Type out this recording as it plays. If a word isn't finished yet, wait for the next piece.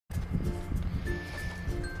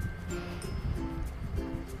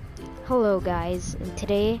Hello guys, and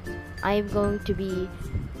today I am going to be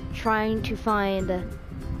trying to find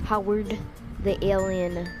Howard the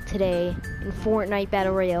Alien today in Fortnite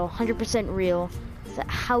Battle Royale, 100% real. It's a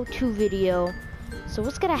how-to video. So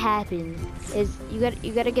what's gonna happen is you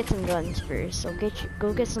gotta get some guns first. So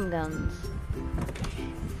go get some guns.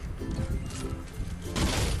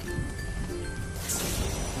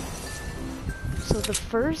 So the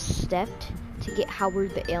first step to get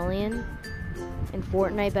Howard the Alien in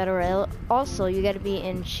Fortnite Battle Royale, also you gotta be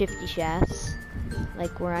in Shifty Shafts,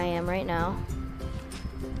 like where I am right now.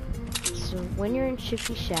 So when you're in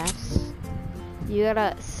Shifty Shafts, you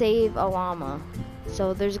gotta save a llama.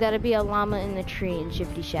 So there's gotta be a llama in the tree in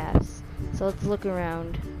Shifty Shafts. So let's look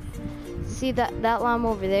around. See that llama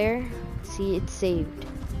over there? See, it's saved.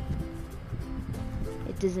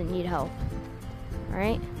 It doesn't need help.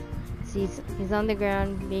 Alright? See, he's on the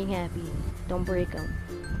ground being happy. Don't break him.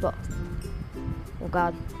 But oh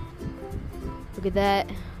god. Look at that.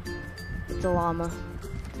 It's a llama.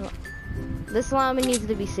 This llama needs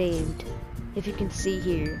to be saved. If you can see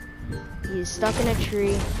here. He is stuck in a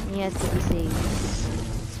tree and he has to be saved.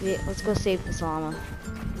 So yeah, let's go save this llama.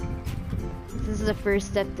 This is the first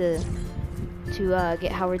step to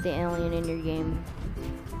get Howard the Alien in your game.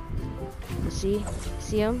 You see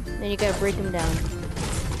him? Then you gotta break him down.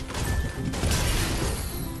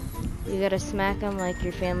 You gotta smack him like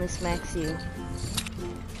your family smacks you.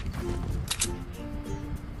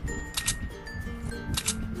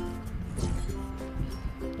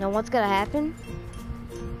 Now what's gonna happen?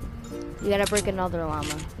 You gotta break another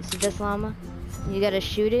llama. You see this llama? You gotta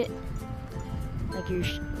shoot it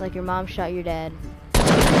like your mom shot your dad.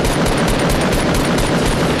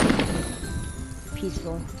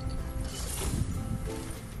 Peaceful.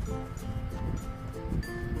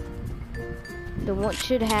 Then what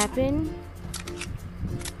should happen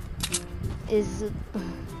is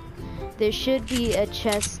there should be a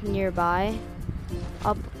chest nearby.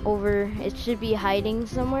 Up over, it should be hiding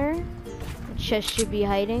somewhere. The chest should be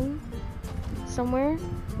hiding somewhere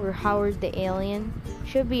where Howard the Alien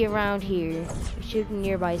should be around here. It should be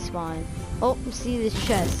nearby spawn. Oh, see this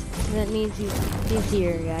chest. That means he's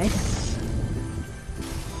here, guys.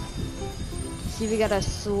 See, we got a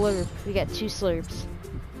slurp. We got 2 slurps.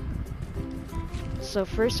 So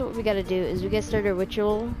first what we gotta do is we gotta start a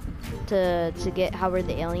ritual to get Howard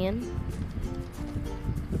the Alien.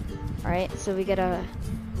 Alright, so we gotta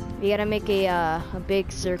make a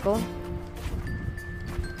big circle.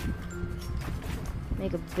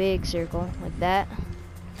 Make a big circle like that.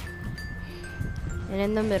 And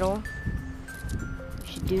in the middle,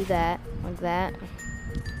 you should do that, like that.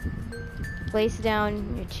 Place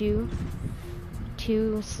down your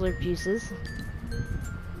two slurp juices.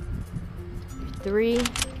 3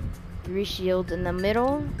 shields in the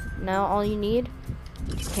middle. Now all you need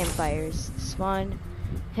is campfires. Spawn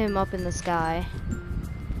him up in the sky.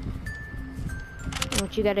 And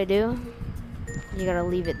what you gotta do, you gotta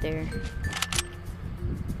leave it there.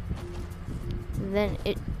 And then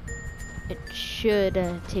it should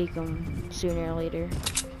take him sooner or later.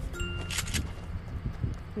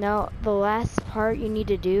 Now the last part you need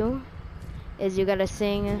to do is you gotta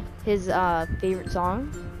sing his favorite song.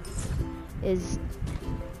 It's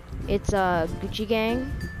Gucci Gang.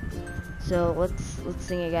 So let's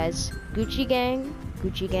sing it, guys. Gucci Gang,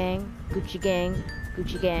 Gucci Gang, Gucci Gang,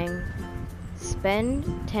 Gucci Gang. Spend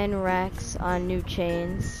 10 racks on new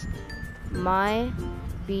chains. My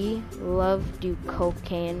B love do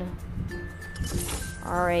cocaine.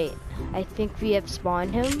 Alright, I think we have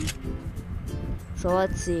spawned him. So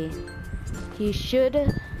let's see. He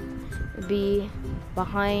should be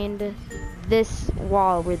behind this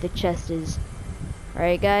wall where the chest is.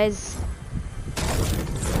 Alright, guys.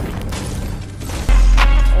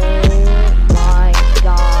 Oh my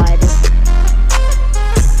god.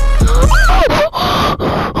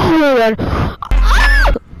 Oh my god.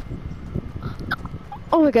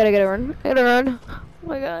 Oh my god, I gotta run. Oh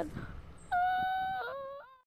my god.